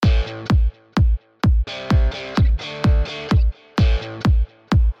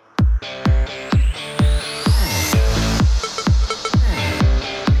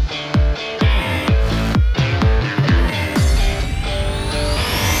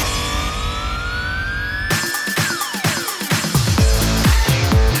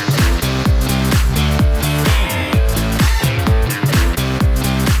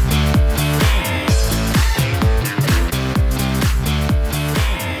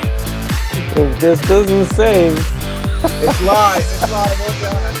If this doesn't save, It's live. It's live.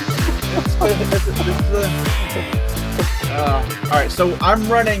 Oh god. All right. So I'm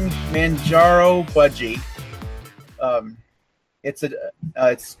running Manjaro Budgie.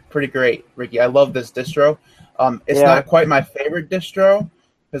 It's pretty great, Ricky. I love this distro. It's yeah, not quite my favorite distro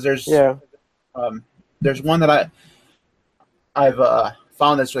because yeah, there's one that I've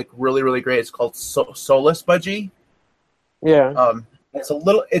found that's like really really great. It's called Solus Budgie. yeah.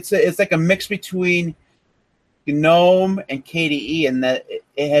 It's like a mix between GNOME and KDE, in that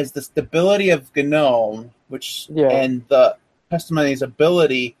it has the stability of GNOME, Yeah. and the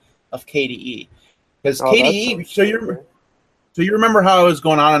customizability of KDE. Because Oh, that KDE, sounds good. so you remember how I was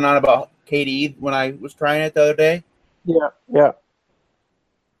going on and on about KDE when I was trying it the other day? Yeah, yeah.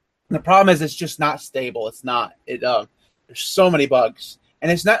 And the problem is it's just not stable. It's not. There's so many bugs, and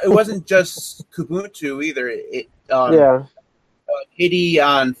it's not. It wasn't just Kubuntu either. Yeah, KDE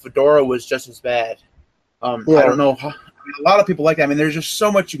on Fedora was just as bad. I yeah, don't know. A lot of people like that. I mean, there's just so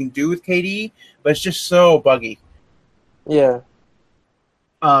much you can do with KDE, but it's just so buggy. yeah.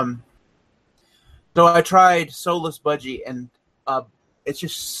 So I tried Solus Budgie, and it's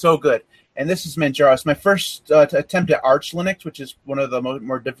just so good. And this is Manjaro. It's my first attempt at Arch Linux, which is one of the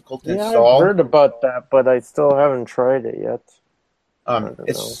more difficult to Yeah, I've install. heard about that, but I still haven't tried it yet. I don't know.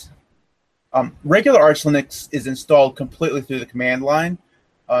 It's regular Arch Linux is installed completely through the command line,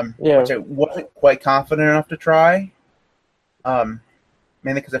 Yeah. which I wasn't quite confident enough to try. Mainly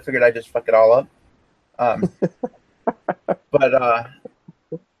because I figured I'd just fuck it all up.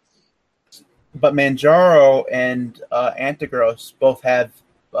 But Manjaro and Antigros both have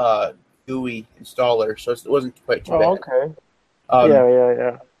GUI installers, so it wasn't quite too bad. Oh, okay. Um,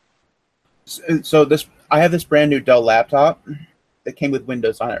 Yeah. So I have this brand new Dell laptop that came with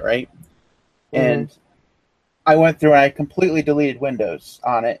Windows on it, right? And I went through and I completely deleted Windows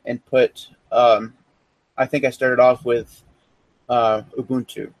on it and put. I think I started off with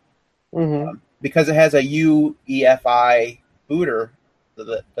Ubuntu because it has a UEFI booter.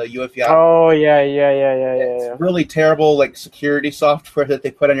 The UEFI. Oh, yeah. It's really terrible, like security software that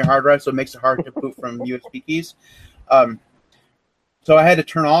they put on your hard drive, so it makes it hard to boot from USB keys. So I had to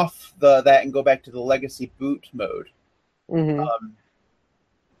turn off that and go back to the legacy boot mode.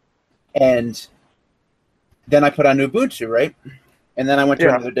 And then I put on Ubuntu, right? And then I went to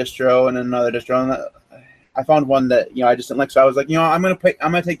another distro and another distro, and I found one that I just didn't like. So I was like, I'm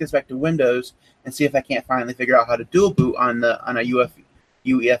gonna take this back to Windows and see if I can't finally figure out how to dual boot on a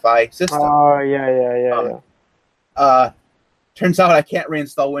UEFI system. Oh, yeah. Turns out I can't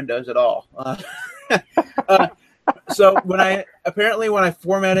reinstall Windows at all. So when I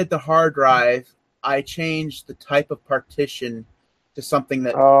formatted the hard drive, I changed the type of partition to something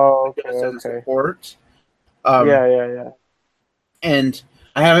that doesn't support. Yeah. And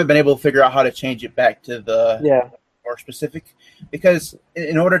I haven't been able to figure out how to change it back to the more specific, because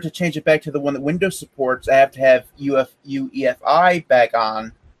in order to change it back to the one that Windows supports, I have to have UEFI back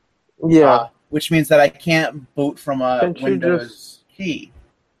on. Yeah. Which means that I can't boot from a Windows key.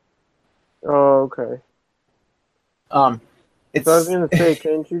 Oh, okay. So I was going to say,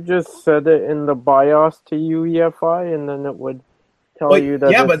 can't you just set it in the BIOS to UEFI and then it would tell you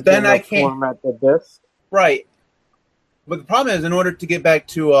that but then I can't format the disk? Right. But the problem is, in order to get back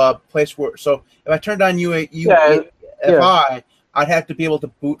to a place where... So if I turned on UEFI, I'd have to be able to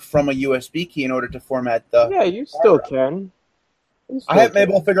boot from a USB key in order to format the... Yeah, you still can. I haven't been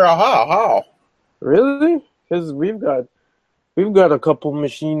able to figure out how. Really? Because we've got a couple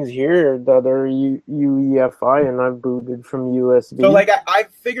machines here that are UEFI, and I've booted from USB. So, like, I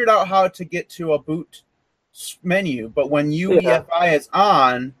figured out how to get to a boot menu, but when UEFI is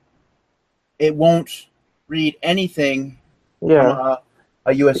on, it won't read anything from a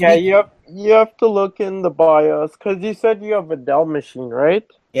USB. Yeah, you have to look in the BIOS, because you said you have a Dell machine, right?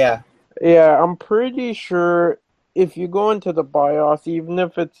 Yeah. Yeah, I'm pretty sure if you go into the BIOS, even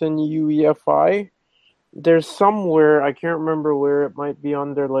if it's in UEFI, there's somewhere, I can't remember where, it might be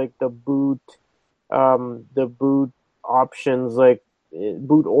under like the boot options, like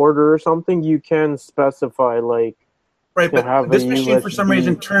boot order or something. You can specify like but this machine for some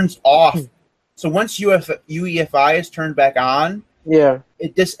reason turns off. So once UEFI is turned back on,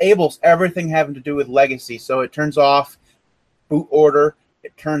 it disables everything having to do with legacy. So it turns off boot order,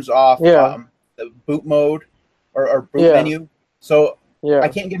 it turns off the boot mode or boot menu. So I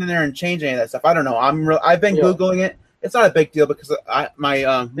can't get in there and change any of that stuff. I don't know. I've been Googling it. It's not a big deal because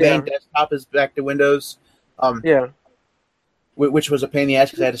my main desktop is back to Windows. Which was a pain in the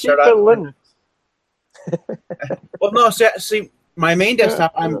ass because I had to start out. Linux. Well, no. See, my main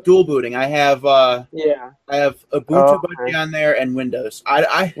desktop, I'm dual booting. I have yeah. I have Ubuntu Budgie on there and Windows.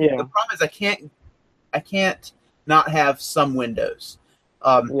 Yeah. The problem is I can't not have some Windows.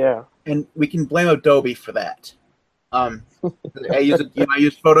 Yeah. And we can blame Adobe for that. I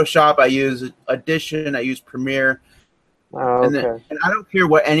use Photoshop, I use Audition, I use Premiere, Oh, and I don't care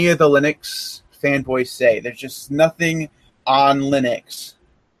what any of the Linux fanboys say. There's just nothing on Linux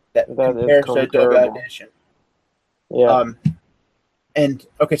that compares to Adobe Audition. Yeah. And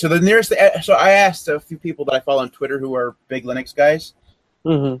okay, so the nearest, so I asked a few people that I follow on Twitter who are big Linux guys,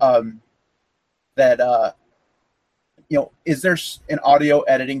 that is there an audio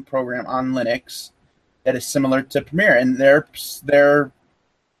editing program on Linux that is similar to Premiere? And their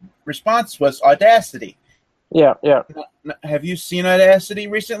response was Audacity. Yeah, yeah. Have you seen Audacity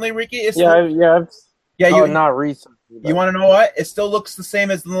recently, Ricky? Not recently. But... You want to know what? It still looks the same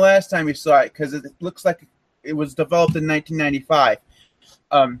as the last time you saw it because it looks like it was developed in 1995.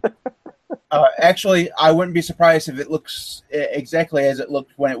 Actually, I wouldn't be surprised if it looks exactly as it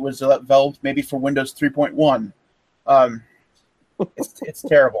looked when it was developed, maybe for Windows 3.1. It's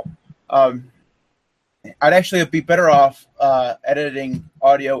terrible. I'd actually be better off editing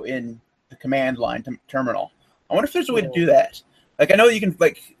audio in the command line terminal. I wonder if there's a way to do that. Like, I know you can,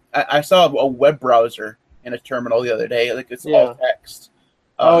 like, I saw a web browser in a terminal the other day. Like, it's all text.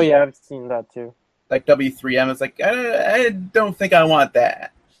 I've seen that too. Like W3M. It's like, I don't think I want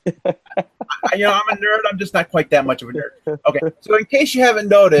that. I'm a nerd. I'm just not quite that much of a nerd. Okay, so in case you haven't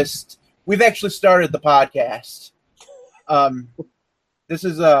noticed, we've actually started the podcast. This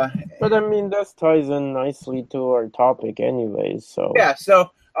is But I mean, this ties in nicely to our topic, anyways. So yeah.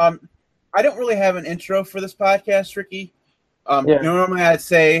 So I don't really have an intro for this podcast, Ricky. Normally I'd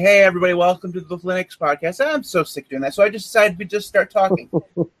say, "Hey, everybody, welcome to the Linux podcast." I'm so sick of doing that, so I just decided we just start talking.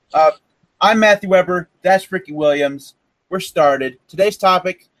 I'm Matthew Weber. That's Ricky Williams. We're started. Today's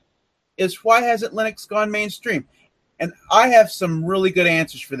topic is why hasn't Linux gone mainstream? And I have some really good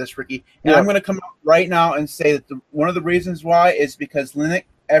answers for this, Ricky. And I'm going to come out right now and say that one of the reasons why is because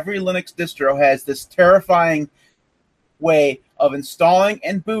every Linux distro has this terrifying way of installing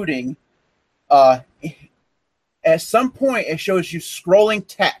and booting. At some point, it shows you scrolling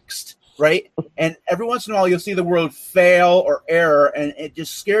text, right? And every once in a while, you'll see the word fail or error, and it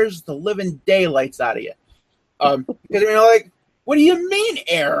just scares the living daylights out of you. Because you're like, what do you mean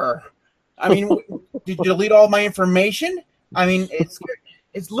error? I mean, did you delete all my information? I mean,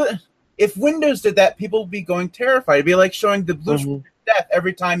 if Windows did that, people would be going terrified. It'd be like showing the blue screen of death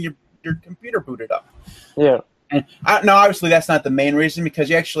every time your computer booted up. Yeah. And now, obviously, that's not the main reason because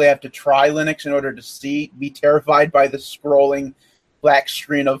you actually have to try Linux in order to be terrified by the scrolling black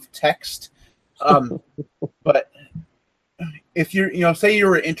screen of text. But if you're, say you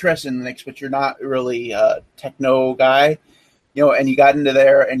were interested in Linux, but you're not really a techno guy, and you got into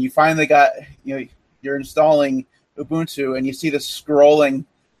there and you finally got, you're installing Ubuntu and you see the scrolling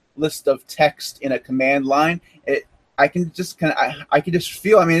list of text in a command line, I can just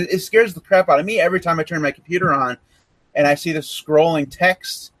feel, I mean, it scares the crap out of me every time I turn my computer on and I see the scrolling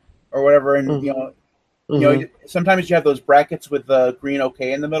text or whatever. And, sometimes you have those brackets with the green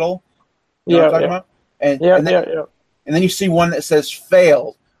OK in the middle. You know what I'm talking about? And then you see one that says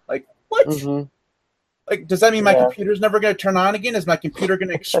failed. Like, what? Like, does that mean my computer's never going to turn on again? Is my computer going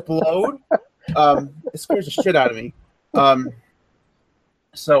to explode? It scares the shit out of me.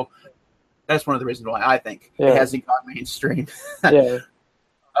 So that's one of the reasons why I think it hasn't gone mainstream. So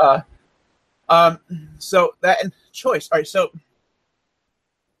that and choice. All right. So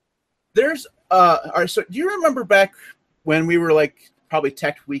there's all right. So do you remember back when we were like probably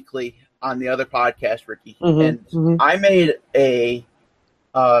Tech Weekly on the other podcast, Ricky? I made a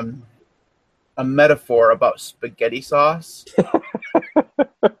metaphor about spaghetti sauce. So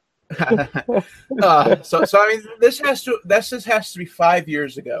I mean, this just has to be 5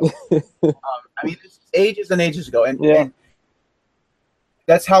 years ago. I mean, it's ages and ages ago, and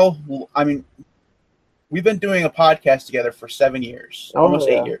that's how. I mean, we've been doing a podcast together for 7 years, almost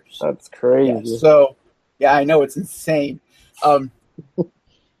 8 years. That's crazy. Yeah, I know, it's insane. So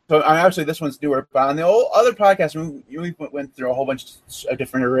obviously this one's newer, but on the other podcast, we went through a whole bunch of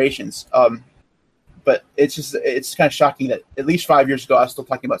different iterations. But it's kind of shocking that at least 5 years ago I was still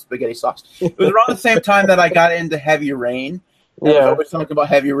talking about spaghetti sauce. It was around the same time that I got into Heavy Rain. I was always talking about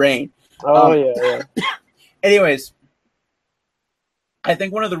Heavy Rain. Anyways, I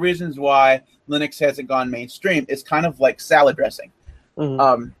think one of the reasons why Linux hasn't gone mainstream is kind of like salad dressing.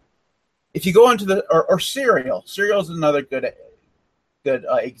 If you go into or cereal is another good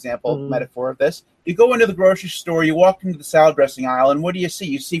example, metaphor of this. You go into the grocery store, you walk into the salad dressing aisle, and what do you see?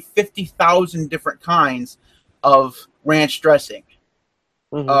 You see 50,000 different kinds of ranch dressing.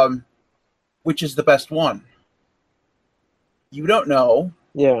 Mm-hmm. Which is the best one? You don't know.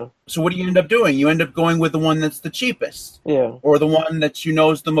 Yeah. So what do you end up doing? You end up going with the one that's the cheapest. Yeah. Or the one that you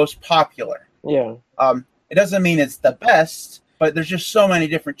know is the most popular. Yeah. It doesn't mean it's the best, but there's just so many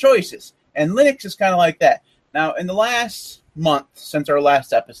different choices. And Linux is kind of like that. Now, in the last month, since our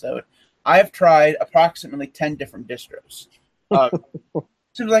last episode, I have tried approximately 10 different distros.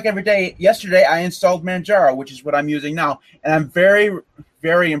 Seems like every day. Yesterday, I installed Manjaro, which is what I'm using now. And I'm very,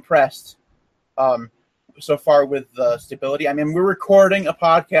 very impressed so far with the stability. I mean, we're recording a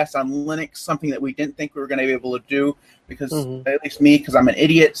podcast on Linux, something that we didn't think we were going to be able to do because, at least me, because I'm an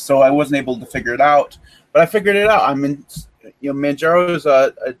idiot, so I wasn't able to figure it out. But I figured it out. Manjaro is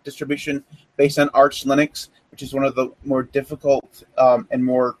a distribution based on Arch Linux, which is one of the more difficult and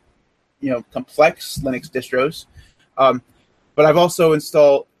more, complex Linux distros. But I've also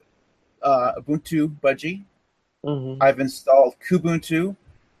installed Ubuntu Budgie. Mm-hmm. I've installed Kubuntu,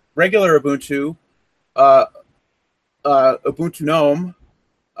 regular Ubuntu, Ubuntu GNOME.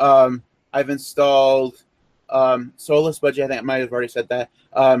 I've installed Solus Budgie. I think I might have already said that.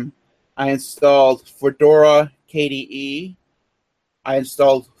 I installed Fedora KDE. I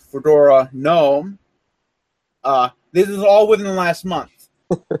installed Fedora GNOME. This is all within the last month.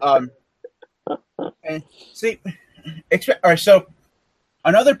 And see, all right, so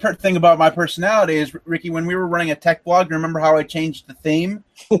another thing about my personality is, Ricky, when we were running a tech blog, remember how I changed the theme?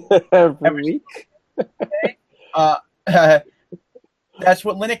 Every week? That's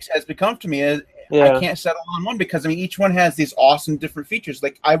what Linux has become to me. I can't settle on one because, each one has these awesome different features.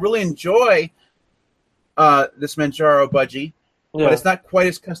 Like, I really enjoy this Manjaro Budgie, but it's not quite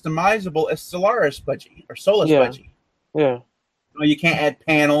as customizable as Solaris Budgie or Solus Budgie. Yeah. You can't add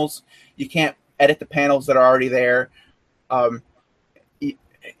panels. You can't edit the panels that are already there.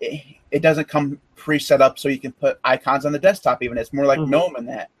 It doesn't come pre-set up so you can put icons on the desktop even. It's more like GNOME in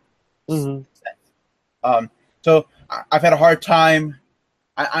that sense. So I've had a hard time.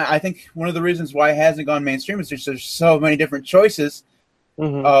 I think one of the reasons why it hasn't gone mainstream is there's so many different choices.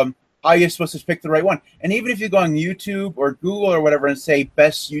 How are you supposed to pick the right one? And even if you go on YouTube or Google or whatever and say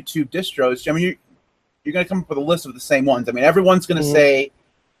best YouTube distros, you're going to come up with a list of the same ones. Everyone's going to say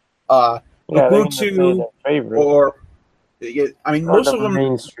Ubuntu or most of them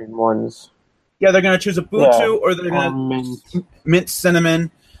mainstream ones. Yeah, they're going to choose Ubuntu or they're going to Mint Cinnamon.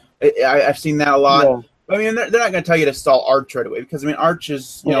 I've seen that a lot. Yeah. They're not going to tell you to install Arch right away because Arch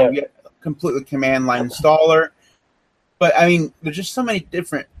is you get completely command line installer. But there's just so many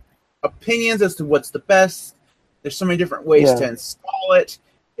different opinions as to what's the best. There's so many different ways to install it.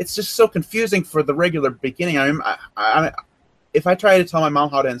 It's just so confusing for the regular beginning. If I tried to tell my mom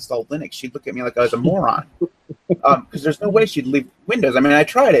how to install Linux, she'd look at me like I was a moron. Because there's no way she'd leave Windows. I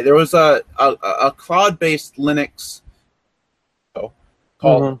tried it. There was a cloud-based Linux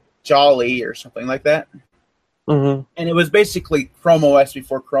called Jolly or something like that. And it was basically Chrome OS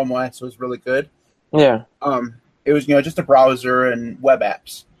before Chrome OS was really good. Yeah. It was just a browser and web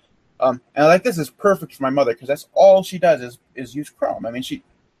apps. And this is perfect for my mother because that's all she does is use Chrome. She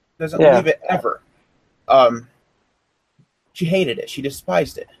doesn't leave it ever. She hated it. She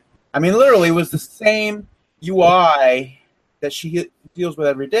despised it. Literally, it was the same UI that she deals with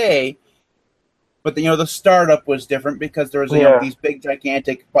every day, but the startup was different because there was these big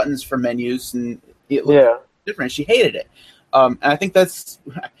gigantic buttons for menus and it looked different. She hated it, and I think that's,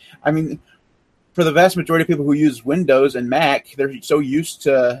 for the vast majority of people who use Windows and Mac, they're so used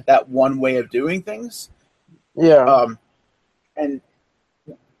to that one way of doing things. Yeah, and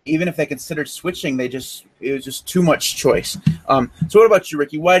even if they considered switching, it was just too much choice. So what about you,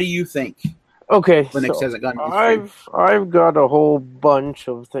 Ricky? Why do you think Linux hasn't gone mainstream? I've got a whole bunch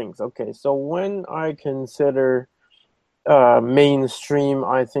of things. Okay, so when I consider mainstream,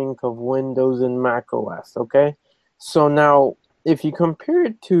 I think of Windows and Mac OS. Okay, so now if you compare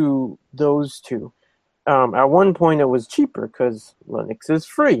it to those two, at one point it was cheaper because Linux is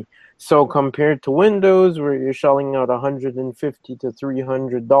free. So compared to Windows, where you're shelling out $150 to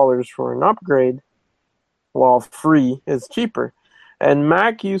 $300 for an upgrade, while free is cheaper. And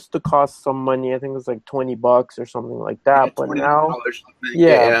Mac used to cost some money. I think it was like $20 or something like that. But now,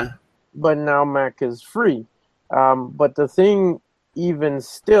 but now Mac is free. But the thing, even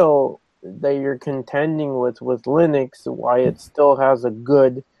still, that you're contending with Linux, why it still has a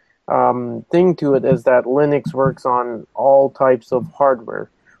good thing to it, is that Linux works on all types of hardware.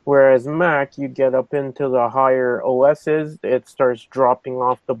 Whereas Mac, you get up into the higher OSs, it starts dropping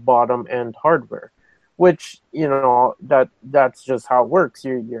off the bottom end hardware, which, that's just how it works.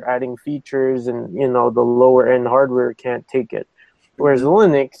 You're adding features and, the lower end hardware can't take it. Whereas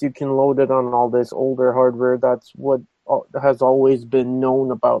Linux, you can load it on all this older hardware. That's what has always been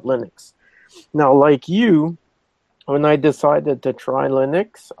known about Linux. Now, like you, when I decided to try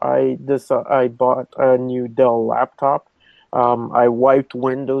Linux, I bought a new Dell laptop. I wiped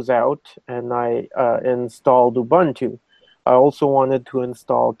Windows out and I installed Ubuntu. I also wanted to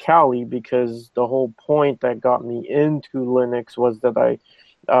install Kali because the whole point that got me into Linux was that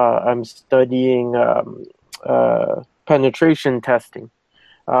I'm studying penetration testing.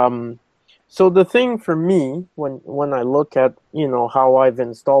 So the thing for me, when I look at how I've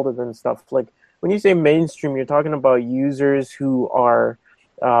installed it and stuff, like when you say mainstream, you're talking about users who are,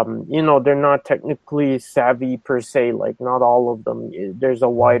 they're not technically savvy per se. Like not all of them. There's a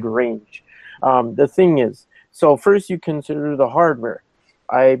wide range. The thing is, so first you consider the hardware.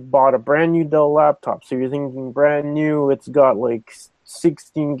 I bought a brand new Dell laptop. So you're thinking brand new. It's got like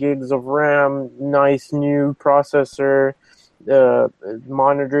 16 gigs of RAM, nice new processor.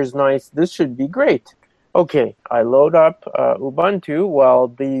 Monitor's nice. This should be great. Okay, I load up Ubuntu. Well,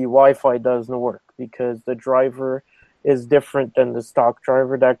 the Wi-Fi doesn't work because the driver is different than the stock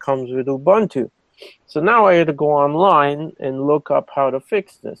driver that comes with Ubuntu. So now I had to go online and look up how to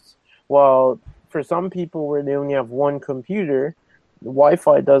fix this. Well, for some people where they only have one computer,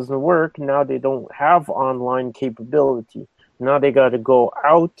 Wi-Fi doesn't work. Now they don't have online capability. Now they got to go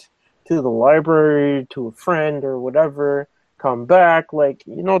out to the library, to a friend or whatever, come back, like,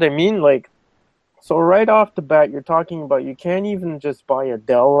 you know what I mean? Like, so right off the bat, you're talking about you can't even just buy a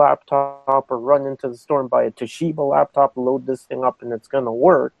Dell laptop or run into the store and buy a Toshiba laptop, load this thing up, and it's going to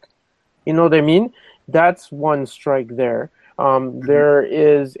work. You know what I mean? That's one strike there. There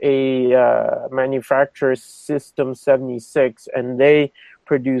is a manufacturer, System 76, and they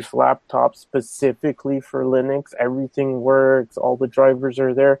produce laptops specifically for Linux. Everything works. All the drivers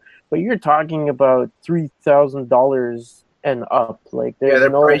are there. But you're talking about $3,000 and up. Like there's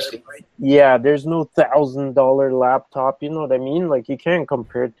pricey. there's no $1,000 laptop. You know what I mean? Like you can't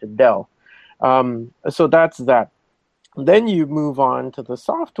compare it to Dell. So that's that. Then you move on to the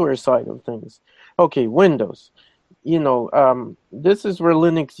software side of things. Okay, Windows. This is where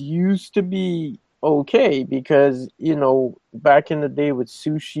Linux used to be okay because, back in the day with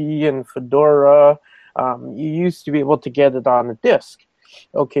Sushi and Fedora, you used to be able to get it on a disk.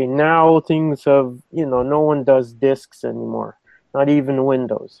 Okay, now things have, no one does disks anymore, not even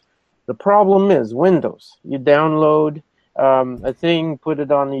Windows. The problem is Windows. You download a thing, put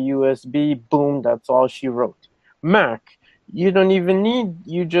it on a USB, boom, that's all she wrote. Mac, you don't even need,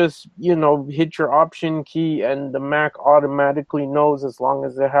 you just, hit your option key and the Mac automatically knows as long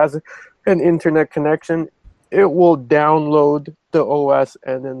as it has an internet connection, it will download the OS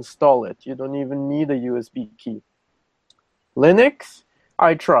and install it. You don't even need a USB key. Linux,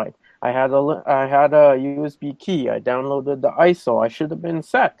 I tried. I had a USB key. I downloaded the ISO. I should have been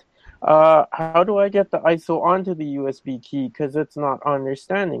set. How do I get the ISO onto the USB key? Because it's not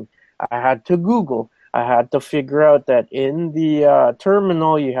understanding. I had to Google. I had to figure out that in the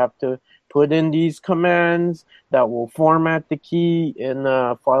terminal, you have to put in these commands that will format the key in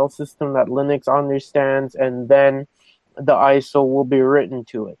a file system that Linux understands, and then the ISO will be written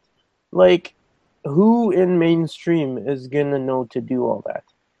to it. Like, who in mainstream is going to know to do all that?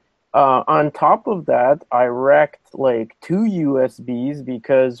 On top of that, I wrecked like 2 USBs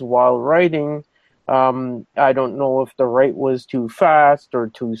because while writing, I don't know if the write was too fast or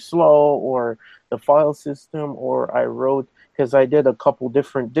too slow or the file system, or I wrote, because I did a couple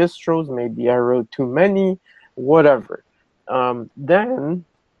different distros, maybe I wrote too many, whatever. Then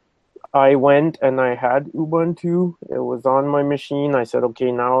I went and I had Ubuntu. It was on my machine. I said,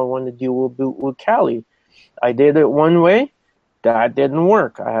 okay, now I want to do a boot with Kali. I did it one way. That didn't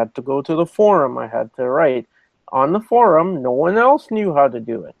work. I had to go to the forum. I had to write. On the forum, no one else knew how to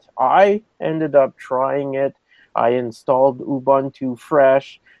do it. I ended up trying it. I installed Ubuntu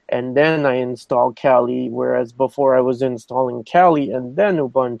fresh, and then I installed Kali, whereas before I was installing Kali and then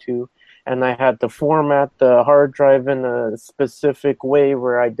Ubuntu, and I had to format the hard drive in a specific way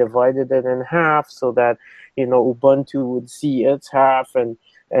where I divided it in half so that, Ubuntu would see its half and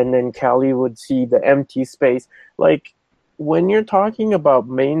then Kali would see the empty space. Like, when you're talking about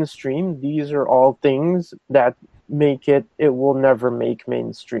mainstream, these are all things that make it will never make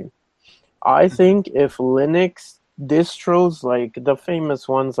mainstream. I think if Linux distros, like the famous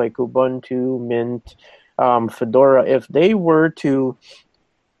ones like Ubuntu, Mint, Fedora, if they were to,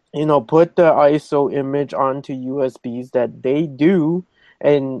 put the ISO image onto USBs that they do,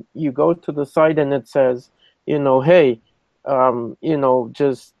 and you go to the site and it says, hey,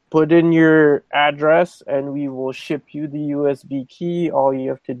 just put in your address and we will ship you the USB key. All you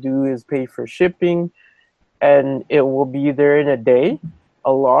have to do is pay for shipping. and it will be there in a day.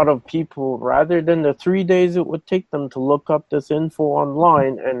 A lot of people, rather than the 3 days it would take them to look up this info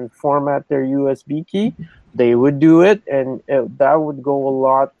online and format their USB key, they would do it, and that would go a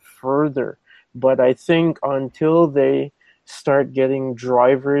lot further. But I think until they start getting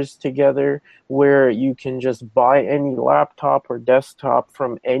drivers together where you can just buy any laptop or desktop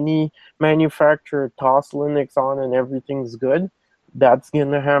from any manufacturer, toss Linux on, and everything's good, that's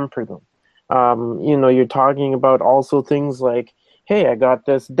going to hamper them. You're talking about also things like, hey, I got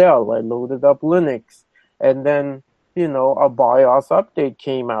this Dell, I loaded up Linux, and then, a BIOS update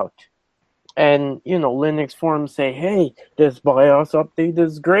came out. And, Linux forums say, hey, this BIOS update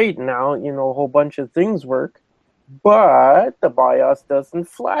is great. Now, a whole bunch of things work, but the BIOS doesn't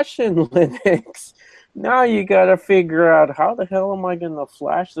flash in Linux. Now you got to figure out, how the hell am I going to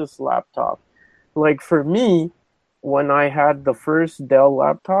flash this laptop? Like for me, when I had the first Dell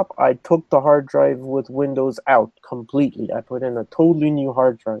laptop, I took the hard drive with Windows out completely. I put in a totally new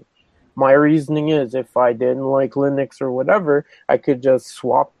hard drive. My reasoning is, if I didn't like Linux or whatever, I could just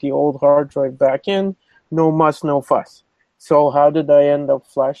swap the old hard drive back in. No muss, no fuss. So how did I end up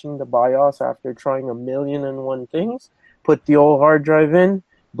flashing the BIOS after trying 1,000,001 things? Put the old hard drive in,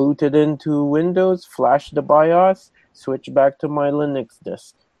 boot it into Windows, flash the BIOS, switch back to my Linux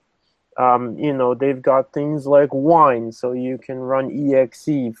disk. They've got things like Wine, so you can run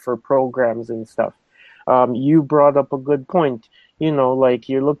exe for programs and stuff. You brought up a good point. Like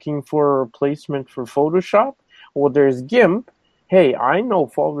you're looking for a replacement for Photoshop. Well, there's GIMP. Hey, I know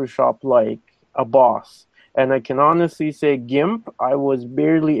Photoshop like a boss. And I can honestly say GIMP, I was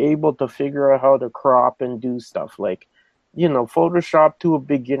barely able to figure out how to crop and do stuff. Like, Photoshop to a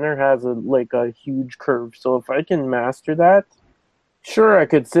beginner has a huge curve. So if I can master that, sure, I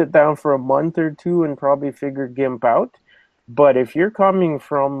could sit down for a month or two and probably figure GIMP out. But if you're coming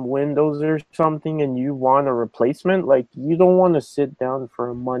from Windows or something and you want a replacement, you don't want to sit down for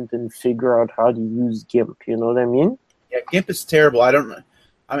a month and figure out how to use GIMP. You know what I mean? Yeah, GIMP is terrible.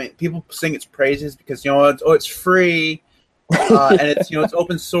 People sing its praises because it's free, and it's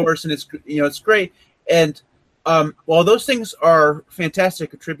open source, and it's great. And while those things are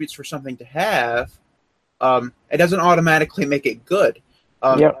fantastic attributes for something to have, it doesn't automatically make it good.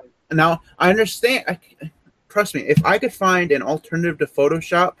 Yep. Now, I understand. Trust me, if I could find an alternative to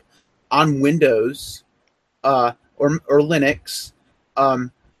Photoshop on Windows or Linux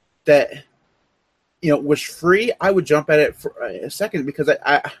that was free, I would jump at it for a second, because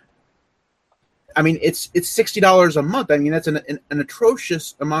I mean it's $60 a month. I mean, that's an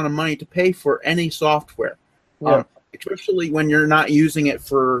atrocious amount of money to pay for any software. Yeah. Especially when you're not using it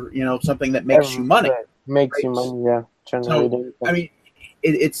for something that makes you money. Makes you money, yeah. So, I mean,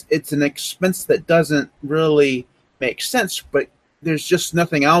 it's an expense that doesn't really make sense, but there's just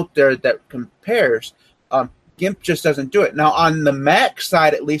nothing out there that compares. GIMP just doesn't do it. Now, on the Mac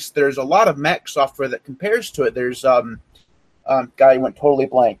side, at least, there's a lot of Mac software that compares to it. There's guy went totally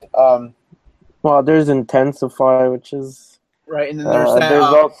blank. Well, there's Intensify, which is right, and then there's that. There's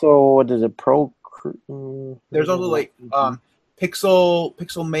also, what is it? There's also like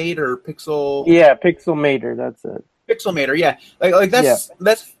Pixelmate or Pixel. Yeah, Pixelmator. That's it. Pixelmator, yeah, like that's.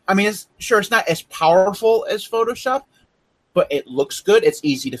 I mean, it's not as powerful as Photoshop, but it looks good. It's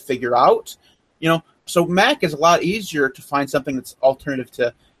easy to figure out, So Mac is a lot easier to find something that's alternative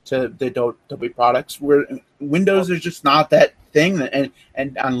to the Adobe products. Where Windows, there's just not that thing, and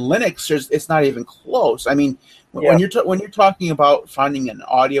on Linux, it's not even close. I mean, when you're talking about finding an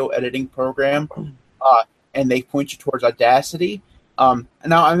audio editing program, and they point you towards Audacity. Now,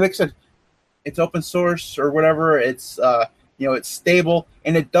 like I said, it's open source or whatever. It's it's stable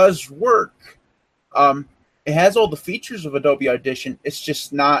and it does work. It has all the features of Adobe Audition. It's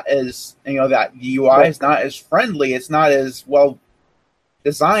just not as that the UI is not as friendly. It's not as well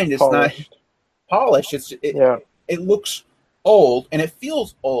designed. It's not polished. It looks old and it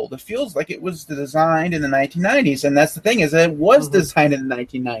feels old. It feels like it was designed in the 1990s, and that's the thing, is that it was designed in the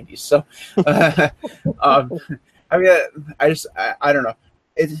 1990s. So, I mean, I don't know.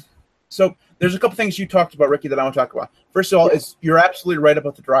 So there's a couple things you talked about, Ricky, that I want to talk about. First of all, you're absolutely right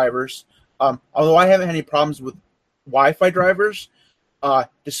about the drivers. Although I haven't had any problems with Wi-Fi drivers,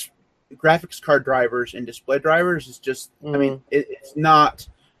 graphics card drivers and display drivers is just. I mean, it's not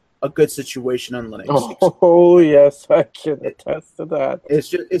a good situation on Linux. Oh yes, I can attest to that. It's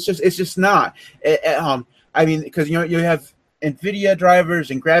just not. I mean, because you have NVIDIA drivers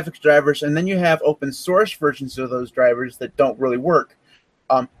and graphics drivers, and then you have open source versions of those drivers that don't really work.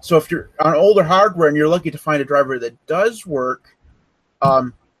 So if you're on older hardware and you're lucky to find a driver that does work,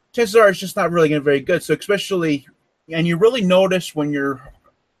 chances are it's just not really very good. So especially, and you really notice when your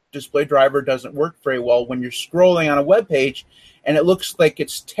display driver doesn't work very well when you're scrolling on a web page and it looks like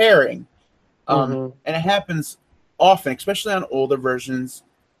it's tearing. And it happens often, especially on older versions,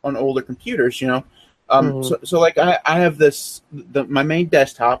 on older computers, So like I have this, my main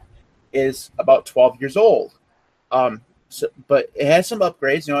desktop is about 12 years old. But it has some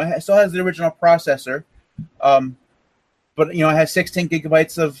upgrades, it still has the original processor. But, it has 16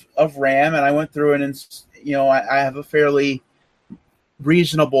 gigabytes of RAM, and I went through it and, I have a fairly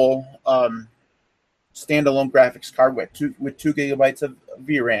reasonable standalone graphics card with 2 gigabytes of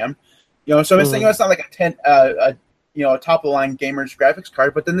VRAM. So I'm saying it's not like a top of the line gamer's graphics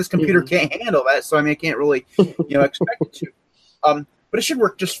card, but then this computer can't handle that, so I can't really expect it to. But it should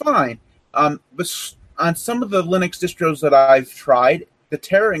work just fine. But on some of the Linux distros that I've tried, the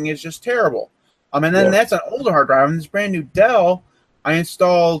tearing is just terrible. And then that's an older hard drive. On this brand new Dell, I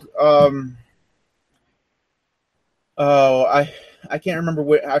installed. I can't remember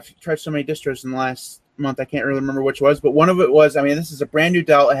what. I've tried so many distros in the last month. I can't really remember which was, but one of it was. This is a brand new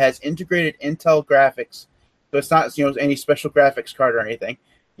Dell. It has integrated Intel graphics, so it's not any special graphics card or anything.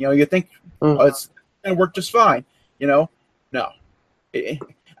 You think it's going to work just fine. No.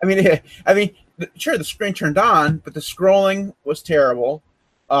 Sure, the screen turned on, but the scrolling was terrible.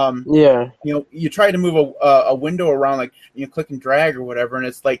 You try to move a window around, like click and drag or whatever, and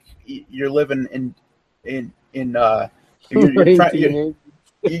it's like you're living in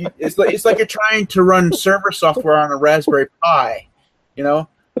it's like you're trying to run server software on a Raspberry Pi,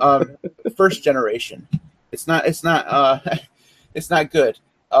 first generation. It's not good.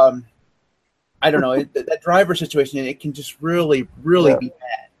 I don't know, that driver situation, it can just really be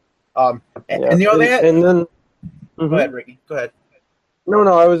bad. And then go ahead, Ricky. Go ahead.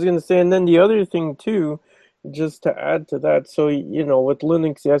 No, I was going to say, and then the other thing too, just to add to that, so with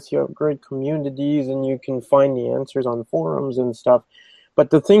Linux, yes, you have great communities and you can find the answers on forums and stuff.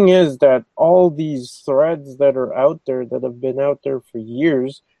 But the thing is that all these threads that are out there, that have been out there for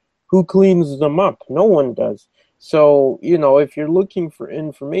years, who cleans them up? No one does. So, if you're looking for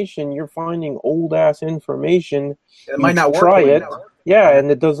information, you're finding old-ass information. It might not work. Try it. Yeah,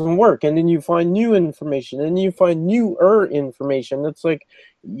 and it doesn't work. And then you find new information, and you find newer information. It's like,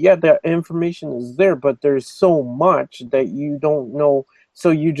 yeah, that information is there, but there's so much that you don't know.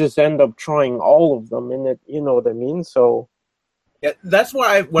 So you just end up trying all of them, and you know what I mean? So, yeah, that's what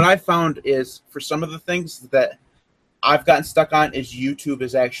I found is, for some of the things that I've gotten stuck on, is YouTube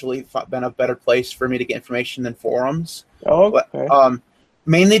has actually been a better place for me to get information than forums. Oh, okay.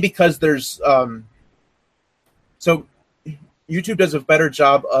 Mainly because there's so YouTube does a better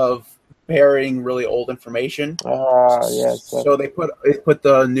job of burying really old information. Yes. So they put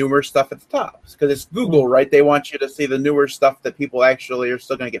the newer stuff at the top because it's Google, right? They want you to see the newer stuff that people actually are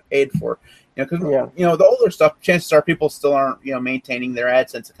still going to get paid for. Because the older stuff, chances are people still aren't maintaining their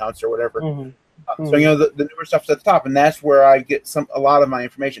AdSense accounts or whatever. So the newer stuff's at the top, and that's where I get a lot of my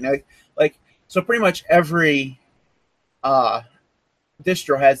information. So pretty much every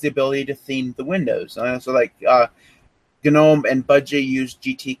distro has the ability to theme the windows. GNOME and Budgie use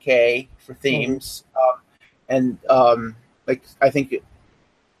GTK for themes, and I think,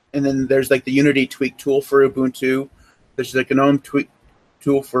 and then there's the Unity tweak tool for Ubuntu. There's the GNOME tweak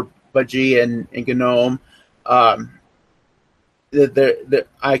tool for Budgie and GNOME.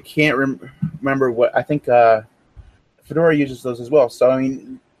 I can't remember what, I think Fedora uses those as well. So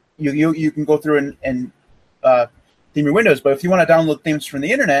you can go through and theme your windows, but if you want to download themes from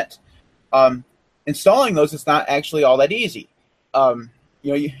the internet, installing those is not actually all that easy.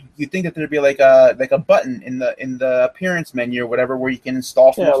 You think that there'd be like a button in the appearance menu or whatever where you can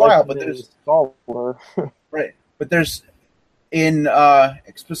install from a file, but there's right. But there's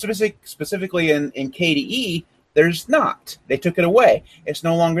specifically in KDE, there's not. They took it away. It's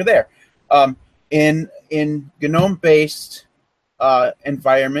no longer there. In GNOME-based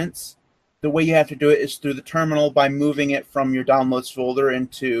environments, the way you have to do it is through the terminal by moving it from your downloads folder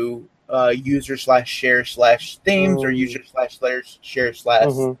into user/share/themes or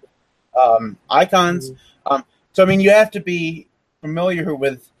user/share/icons. So you have to be familiar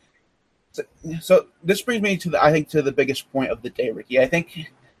with. So this brings me to the biggest point of the day, Ricky. I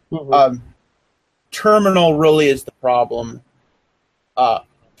think terminal really is the problem.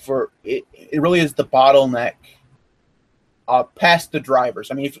 For it really is the bottleneck. Past the drivers.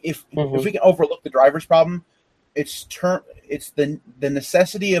 If we can overlook the drivers problem, it's the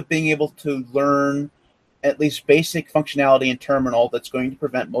necessity of being able to learn at least basic functionality in terminal that's going to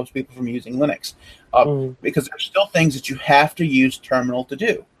prevent most people from using Linux, because there's still things that you have to use terminal to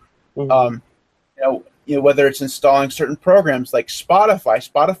do. Whether it's installing certain programs like Spotify.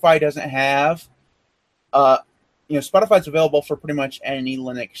 Spotify doesn't have Spotify's available for pretty much any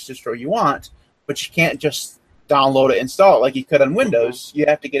Linux distro you want, but you can't just download it, install it like you could on Windows. You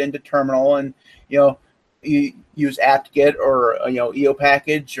have to get into Terminal and you use apt-get or EO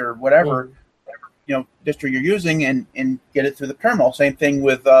package or whatever distro you're using and get it through the terminal. Same thing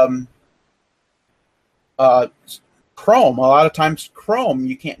with Chrome. A lot of times Chrome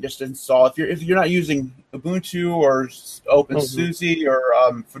you can't just install if you're not using Ubuntu or OpenSUSE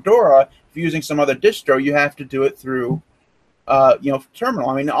or Fedora. If you're using some other distro, you have to do it through terminal.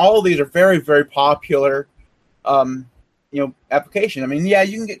 I mean, all of these are very, very popular application. I mean, yeah,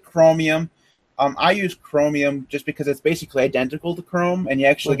 you can get Chromium. I use Chromium just because it's basically identical to Chrome, and you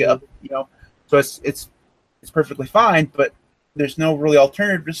actually get so it's perfectly fine. But there's no really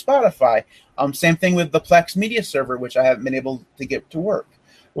alternative to Spotify. Same thing with the Plex Media Server, which I haven't been able to get to work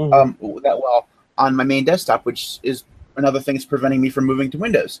that well on my main desktop, which is another thing that's preventing me from moving to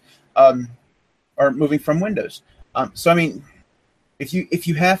Windows or moving from Windows. So I mean, if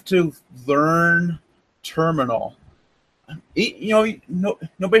you have to learn Terminal,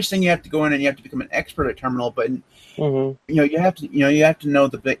 nobody's saying you have to go in and you have to become an expert at Terminal, but you have to know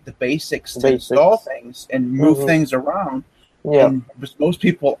the basics to install things and move things around. Yeah, and most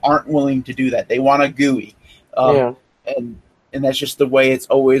people aren't willing to do that. They want a GUI, and that's just the way it's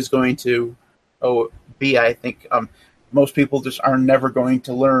always going to be. I think most people just are never going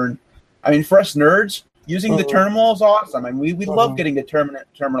to learn. I mean, for us nerds, using the terminal is awesome. I mean, we love getting the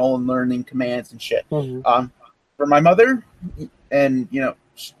terminal and learning commands and shit. For my mother, and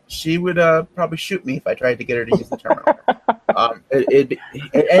she would probably shoot me if I tried to get her to use the terminal.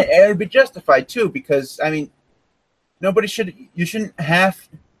 It'd be justified too, because I mean, you shouldn't have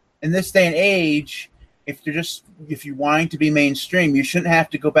in this day and age. If you're wanting to be mainstream, you shouldn't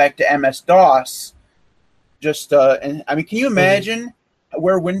have to go back to MS DOS. And I mean, can you imagine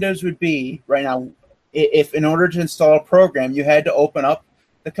where Windows would be right now if in order to install a program you had to open up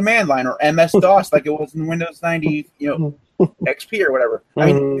the command line or MS DOS like it was in Windows 90, XP or whatever.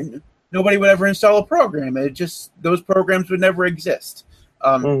 I mean, nobody would ever install a program. Those programs would never exist.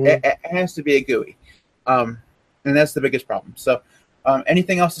 It has to be a GUI, and that's the biggest problem. So,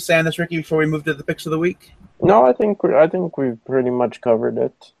 anything else to say on this, Ricky, before we move to the picks of the week? No, I think we've pretty much covered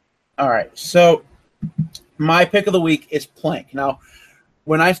it. All right, so my pick of the week is Plank. Now,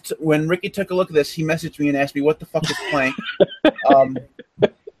 when Ricky took a look at this, he messaged me and asked me, what the fuck is Plank?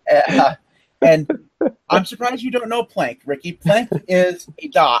 And I'm surprised you don't know Plank, Ricky. Plank is a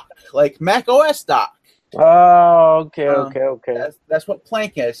dock, like Mac OS dock. Oh, okay. That's what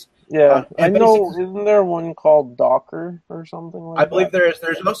Plank is. Yeah, I know. Isn't there one called Docker or something like that? I believe there is.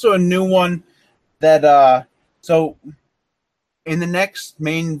 There's also a new one that, so in the next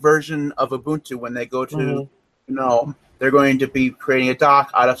main version of Ubuntu, when they go to GNOME, they're going to be creating a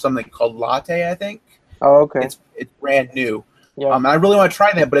dock out of something called Latte, I think. Oh, okay. It's brand new. Yeah. I really want to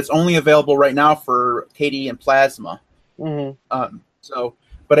try that, but it's only available right now for KDE and Plasma.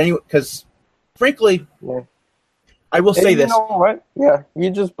 But anyway, because frankly, I will say this. You know what? Yeah, you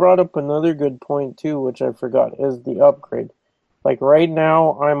just brought up another good point too, which I forgot, is the upgrade. Like right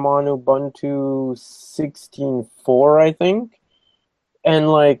now, I'm on Ubuntu 16.4, I think. And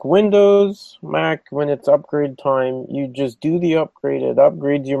like Windows, Mac, when it's upgrade time, you just do the upgrade. It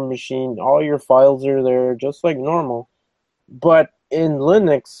upgrades your machine. All your files are there, just like normal. But in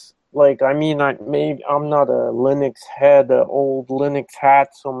Linux, like, I mean, I'm not a Linux head, an old Linux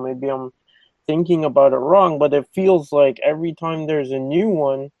hat, so maybe I'm thinking about it wrong, but it feels like every time there's a new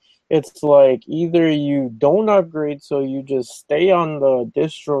one, it's like either you don't upgrade, so you just stay on the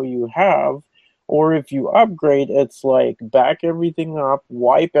distro you have, or if you upgrade, it's like back everything up,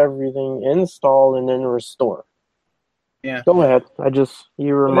 wipe everything, install, and then restore. Yeah. Go ahead.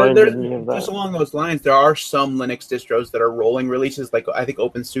 You reminded me of that. Just along those lines, there are some Linux distros that are rolling releases, like I think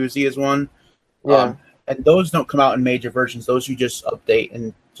OpenSUSE is one. Yeah. And those don't come out in major versions. Those you just update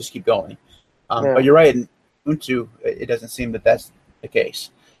and just keep going. But you're right. In Ubuntu, it doesn't seem that that's the case.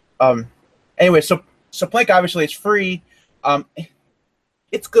 Anyway, so Plank obviously is free.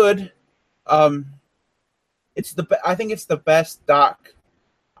 It's good. I think it's the best dock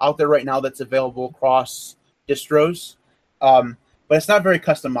out there right now that's available across distros. But it's not very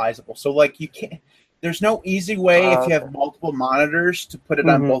customizable. So like there's no easy way if you have multiple monitors to put it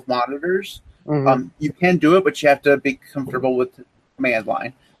on both monitors. You can do it, but you have to be comfortable with the command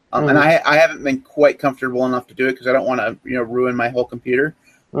line. And I haven't been quite comfortable enough to do it because I don't want to ruin my whole computer.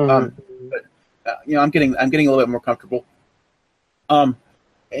 But I'm getting a little bit more comfortable.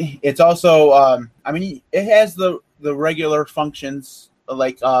 It's also it has the regular functions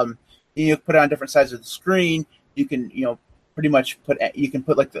like you put it on different sides of the screen. You can pretty much put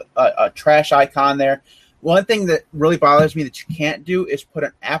like a trash icon there. one thing that really bothers me that you can't do is put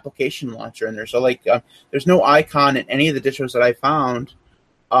an application launcher in there. So like, there's no icon in any of the distros that I found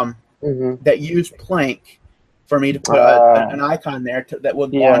that use Plank for me to put an icon there that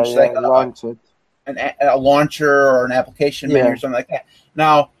would launch launch it. A launcher or an application menu or something like that.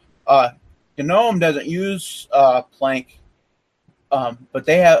 Now, GNOME doesn't use Plank, but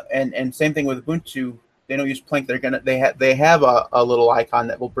they have, and same thing with Ubuntu. They don't use Plank. They have a little icon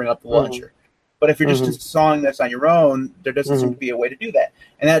that will bring up the launcher. But if you're just installing this on your own, there doesn't seem to be a way to do that,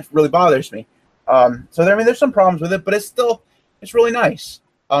 and that really bothers me. So there's some problems with it, but it's really nice.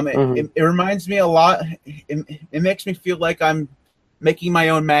 It reminds me a lot. It makes me feel like I'm making my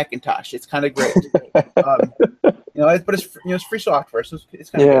own Macintosh. It's kind of great. But it's free software, so it's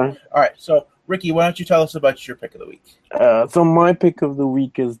kind of good. All right, so Ricky, why don't you tell us about your pick of the week? So my pick of the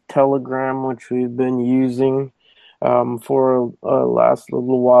week is Telegram, which we've been using for last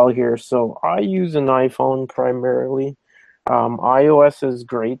little while here. So I use an iPhone primarily. iOS is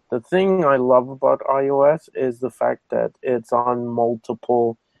great. The thing I love about iOS is the fact that it's on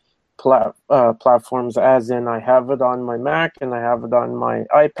multiple platforms, as in I have it on my Mac and I have it on my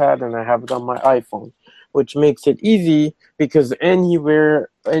iPad and I have it on my iPhone, which makes it easy because any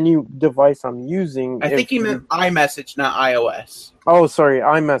device I'm using. I think you meant iMessage, not iOS. Oh, sorry,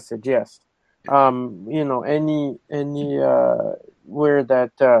 iMessage, yes. Any where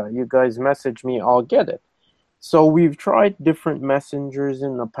that you guys message me, I'll get it. So we've tried different messengers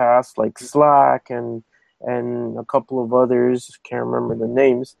in the past, like Slack and a couple of others. Can't remember the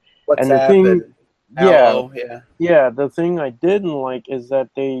names. WhatsApp and the thing, the thing I didn't like is that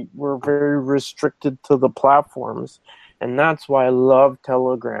they were very restricted to the platforms, and that's why I love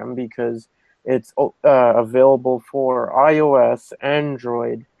Telegram, because it's available for iOS,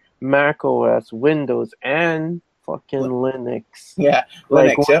 Android, Mac OS, Windows, and fucking Linux. Yeah,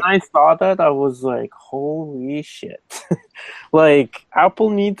 like Linux, when I saw that, I was like, holy shit. Like, Apple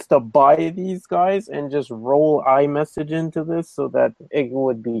needs to buy these guys and just roll iMessage into this so that it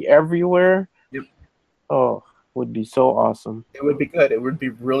would be everywhere. Yep. Oh, would be so awesome. It would be good. It would be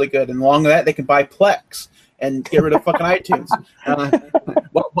really good. And along with that, they can buy Plex and get rid of fucking iTunes.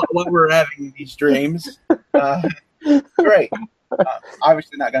 While we're having these dreams, great.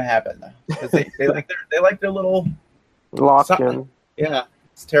 Obviously not going to happen though, because they like their little lock-in. Yeah,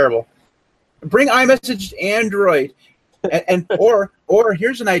 it's terrible. Bring iMessage to Android, or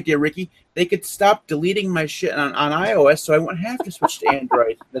here's an idea, Ricky. They could stop deleting my shit on iOS, so I won't have to switch to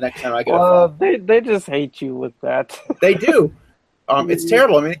Android the next time I get a phone. They just hate you with that. They do. It's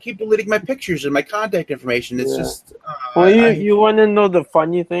terrible. I mean, they keep deleting my pictures and my contact information. It's just. You want to know the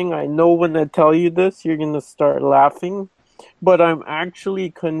funny thing? I know when I tell you this, you're gonna start laughing. But I'm actually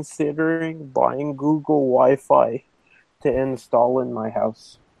considering buying Google Wi-Fi to install in my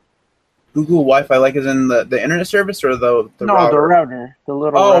house. Google Wi-Fi, like as in the internet service or the router? No, the router. The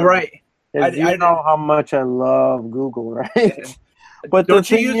little router. Right. You know how much I love Google, right? Yeah. But don't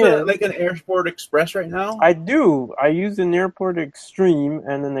you use like an Airport Express right now? I do. I use an Airport Extreme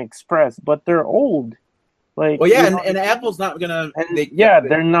and an Express, but they're old. Like, and Apple's not gonna.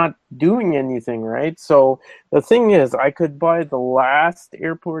 They're not doing anything, right? So the thing is, I could buy the last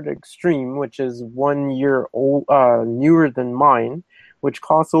Airport Extreme, which is 1 year old, newer than mine, which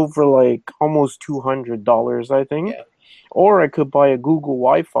costs over like almost $200, I think. Yeah. Or I could buy a Google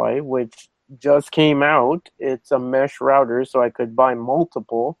Wi-Fi, which just came out. It's a mesh router, so I could buy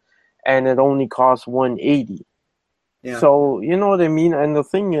multiple, and it only costs $180. Yeah. So you know what I mean. And the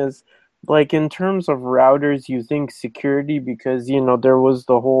thing is, like, in terms of routers, you think security, because, there was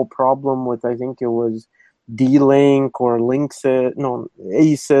the whole problem with, I think it was D-Link or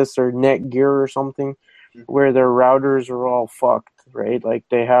Asus or Netgear or something, where their routers are all fucked, right? Like,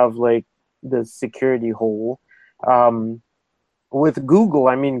 they have, like, the security hole. With Google,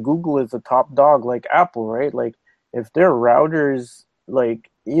 I mean, Google is a top dog like Apple, right? Like, if their routers, like,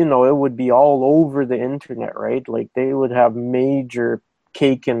 it would be all over the internet, right? Like, they would have major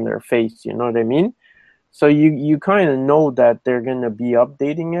cake in their face, you know what I mean? So you kind of know that they're going to be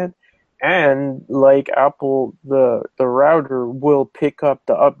updating it, and like Apple, the router will pick up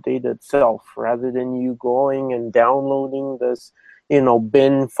the update itself rather than you going and downloading this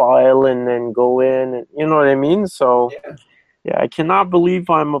bin file and then go in, and you know what I mean? So yeah, I cannot believe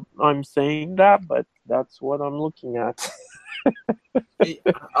I'm saying that, but that's what I'm looking at.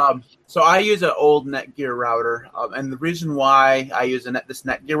 So I use an old Netgear router, and the reason why I use this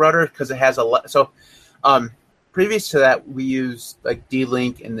Netgear router is because it has previous to that we used like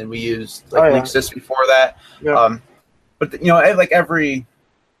D-Link, and then we used Linksys before that. Yeah. But like every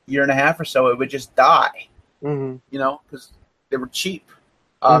year and a half or so, it would just die. Mm-hmm. Because they were cheap.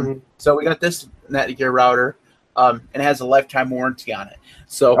 So we got this Netgear router, and it has a lifetime warranty on it.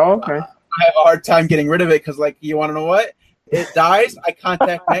 So I have a hard time getting rid of it because, like, you want to know what? It dies. I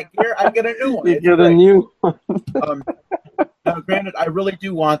contact Netgear. I get a new one. You get a new one. Now, granted, I really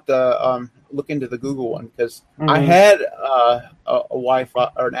do want the look into the Google one because I had a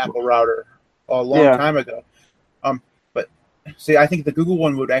Wi-Fi or an Apple router a long time ago. But see, I think the Google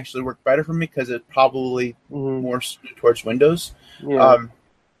one would actually work better for me because it's probably more suited towards Windows. Yeah.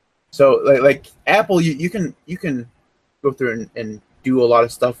 So like Apple, you can go through and do a lot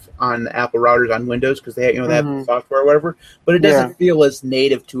of stuff on Apple routers on Windows because they have the software or whatever, but it doesn't feel as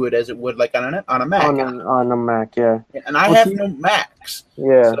native to it as it would like on a Mac. On a Mac, yeah. And I have no Macs.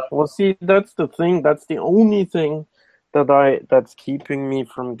 Yeah. So. Well, see, that's the thing. That's the only thing that's keeping me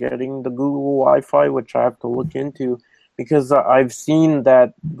from getting the Google Wi-Fi, which I have to look into, because I've seen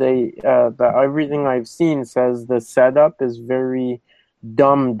that that everything I've seen says the setup is very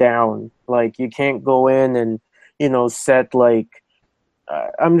dumbed down. Like you can't go in and set like.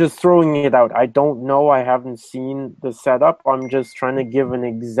 I'm just throwing it out. I don't know. I haven't seen the setup. I'm just trying to give an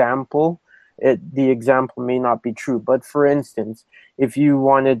example. The example may not be true. But for instance, if you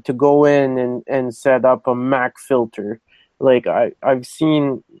wanted to go in and set up a Mac filter, like I've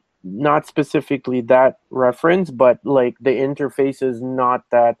seen not specifically that reference, but like the interface is not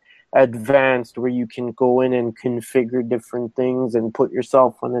that advanced where you can go in and configure different things and put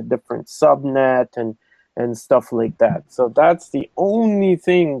yourself on a different subnet and stuff like that. So that's the only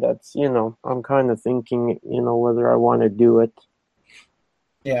thing that's, I'm kind of thinking, whether I want to do it.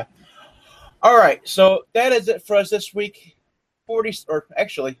 Yeah. All right. So that is it for us this week. Hold on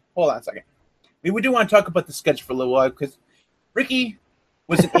a second. We do want to talk about the sketch for a little while because Ricky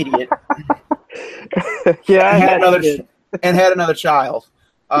was an idiot. Yeah. And had another child.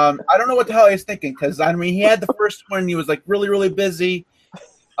 I don't know what the hell he was thinking because, he had the first one and he was like really, really busy.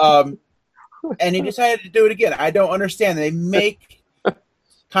 And he decided to do it again. I don't understand. They make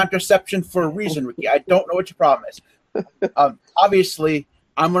contraception for a reason, Ricky. I don't know what your problem is. Obviously,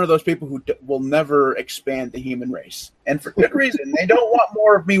 I'm one of those people who will never expand the human race. And for good reason. They don't want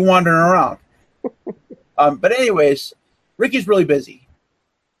more of me wandering around. But anyways, Ricky's really busy.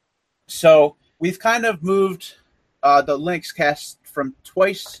 So we've kind of moved the Linux cast from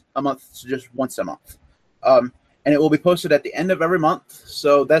twice a month to just once a month. And it will be posted at the end of every month.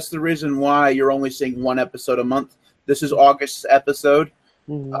 So that's the reason why you're only seeing one episode a month. This is August's episode,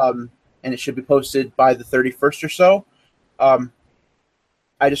 and it should be posted by the 31st or so.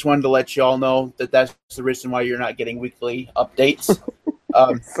 I just wanted to let you all know that that's the reason why you're not getting weekly updates.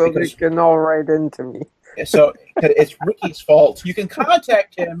 So they can all write into me. So it's Ricky's fault. You can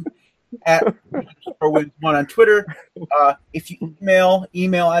contact him at one on Twitter. If you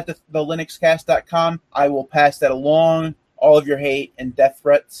email at the linuxcast.com, I will pass that along. All of your hate and death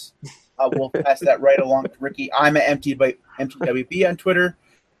threats, we'll pass that right along to Ricky. I'm at MTWB on Twitter.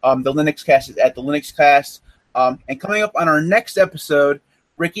 The Linux Cast is at the Linux Cast. And coming up on our next episode,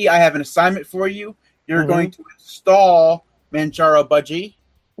 Ricky, I have an assignment for you. You're going to install Manjaro Budgie,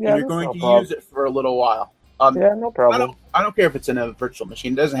 and you're going to use it for a little while. No problem. I don't care if it's in a virtual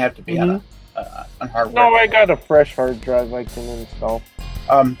machine. It doesn't have to be on hardware. No, I got a fresh hard drive I can install.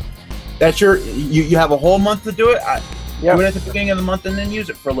 That's you have a whole month to do it. Do it at the beginning of the month and then use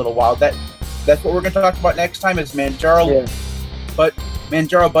it for a little while. That's what we're going to talk about next time is Manjaro, but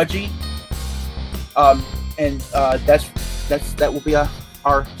Manjaro Budgie. And that will be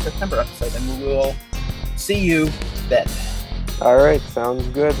our September episode, and we will see you then. All right, sounds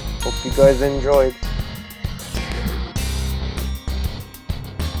good. Hope you guys enjoyed.